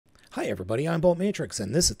Hi everybody, I'm Baltmatrix,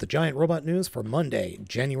 and this is the Giant Robot News for Monday,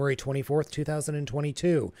 January 24th,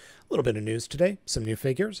 2022. A little bit of news today, some new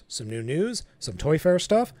figures, some new news, some Toy Fair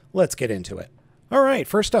stuff. Let's get into it. Alright,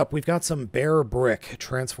 first up, we've got some Bear Brick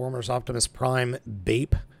Transformers Optimus Prime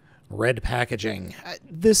Bape red packaging.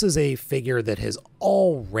 This is a figure that has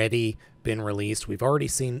already been released. We've already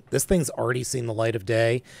seen, this thing's already seen the light of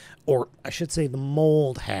day, or I should say the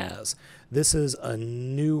mold has. This is a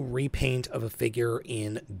new repaint of a figure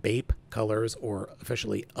in Bape colors, or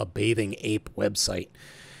officially a Bathing Ape website.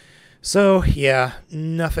 So yeah,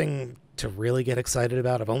 nothing to really get excited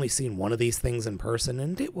about. I've only seen one of these things in person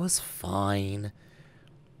and it was fine.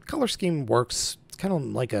 Color scheme works. It's kind of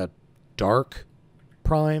like a dark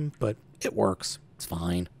Prime, but it works. It's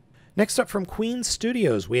fine. Next up from Queen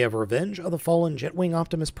Studios, we have Revenge of the Fallen Jetwing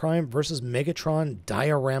Optimus Prime versus Megatron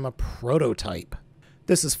Diorama Prototype.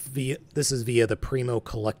 This is via the Primo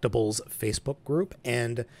Collectibles Facebook group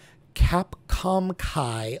and Capcom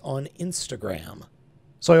Kai on Instagram.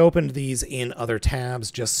 So I opened these in other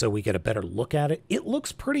tabs just so we get a better look at it. It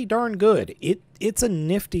looks pretty darn good. It's a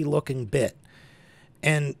nifty looking bit.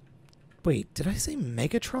 And wait, did I say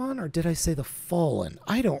Megatron or did I say the Fallen?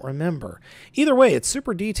 I don't remember. Either way, it's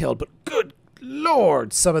super detailed, but good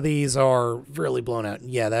lord, some of these are really blown out.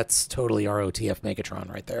 Yeah, that's totally ROTF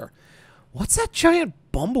Megatron right there. What's that giant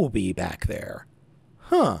bumblebee back there?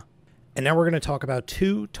 Huh. And now we're going to talk about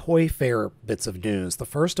two Toy Fair bits of news. The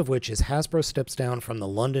first of which is Hasbro steps down from the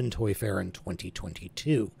London Toy Fair in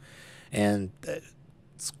 2022. And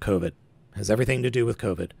it's COVID. It has everything to do with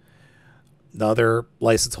COVID. The other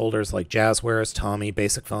license holders like Jazzwares, Tommy,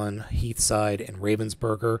 Basic Fun, Heathside, and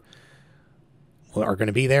Ravensburger are going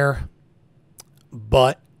to be there.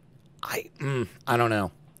 But I don't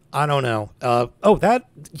know. I don't know.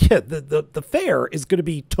 The fair is going to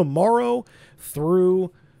be tomorrow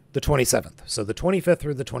through the 27th. So the 25th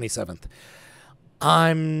through the 27th.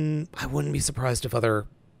 I wouldn't be surprised if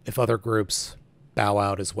other groups bow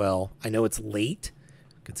out as well. I know it's late,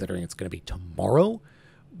 considering it's going to be tomorrow,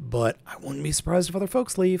 but I wouldn't be surprised if other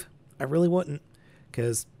folks leave. I really wouldn't,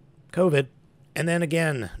 because COVID. And then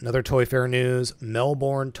again, another Toy Fair news,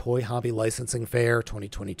 Melbourne Toy Hobby Licensing Fair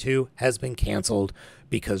 2022 has been canceled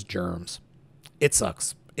because germs. It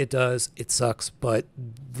sucks. It does. It sucks, but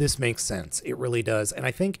this makes sense. It really does. And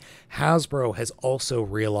I think Hasbro has also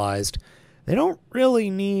realized they don't really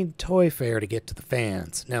need Toy Fair to get to the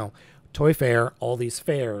fans. Now, Toy Fair, all these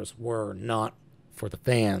fairs were not for the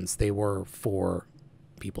fans. They were for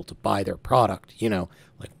people to buy their product, you know,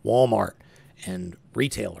 like Walmart and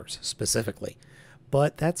retailers specifically.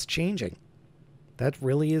 But that's changing. That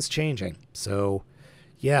really is changing. So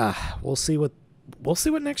yeah, we'll see what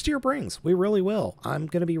next year brings. We really will. I'm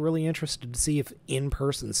going to be really interested to see if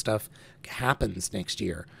in-person stuff happens next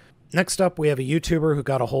year. Next up, we have a YouTuber who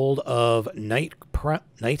got a hold of Night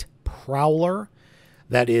Prowler.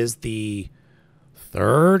 That is the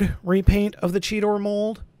third repaint of the Cheetor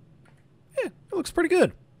mold. It looks pretty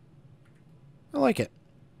good. I like it.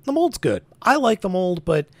 The mold's good. I like the mold,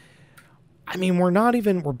 but I mean,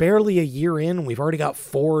 we're barely a year in. We've already got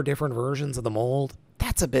 4 different versions of the mold.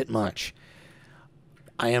 That's a bit much.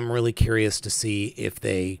 I am really curious to see if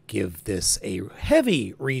they give this a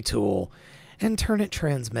heavy retool and turn it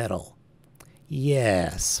transmetal.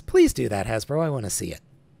 Yes, please do that, Hasbro. I want to see it.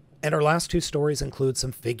 And our last 2 stories include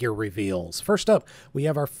some figure reveals. First up, we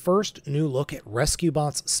have our first new look at Rescue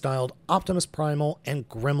Bots-styled Optimus Primal and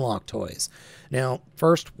Grimlock toys. Now,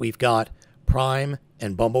 first, we've got Prime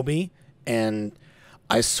and Bumblebee, and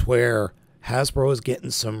I swear, Hasbro is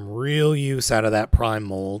getting some real use out of that Prime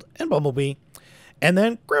mold and Bumblebee. And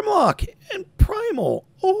then Grimlock and Primal.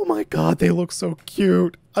 Oh my god, they look so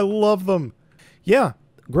cute. I love them. Yeah.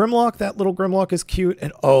 Grimlock, that little Grimlock is cute,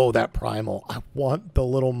 and oh, that Primal. I want the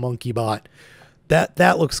little monkey bot.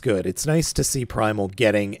 That looks good. It's nice to see Primal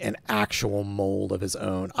getting an actual mold of his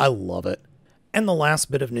own. I love it. And the last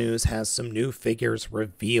bit of news has some new figures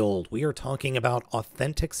revealed. We are talking about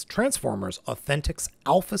Authentics Transformers, Authentics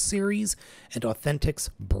Alpha Series, and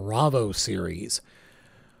Authentics Bravo Series.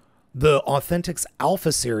 The Authentics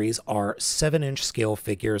Alpha Series are 7-inch scale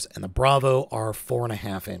figures, and the Bravo are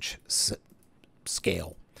 4.5-inch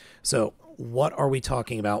scale. So what are we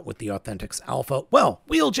talking about with the Authentics Alpha? Well,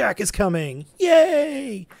 Wheeljack is coming.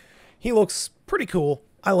 Yay! He looks pretty cool.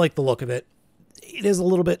 I like the look of it. It is a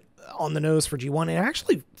little bit on the nose for G1. It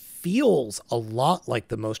actually feels a lot like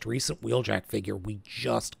the most recent Wheeljack figure we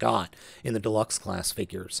just got in the deluxe class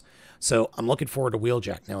figures. So I'm looking forward to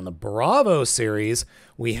Wheeljack. Now in the Bravo series,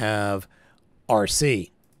 we have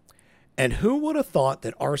RC. And who would have thought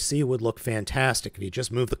that RC would look fantastic if you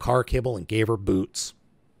just moved the car cable and gave her boots?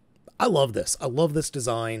 I love this. I love this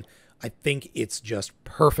design. I think it's just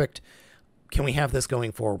perfect. Can we have this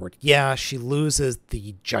going forward? Yeah, she loses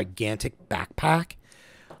the gigantic backpack.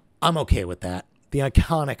 I'm okay with that. The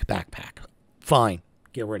iconic backpack. Fine.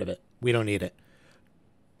 Get rid of it. We don't need it.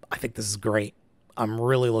 I think this is great. I'm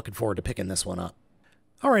really looking forward to picking this one up.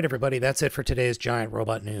 All right, everybody, that's it for today's Giant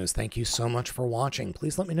Robot News. Thank you so much for watching.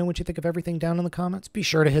 Please let me know what you think of everything down in the comments. Be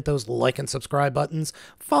sure to hit those like and subscribe buttons.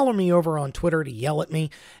 Follow me over on Twitter to yell at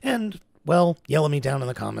me. And, well, yell at me down in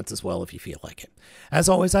the comments as well if you feel like it. As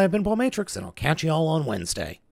always, I have been Baltmatrix, and I'll catch you all on Wednesday.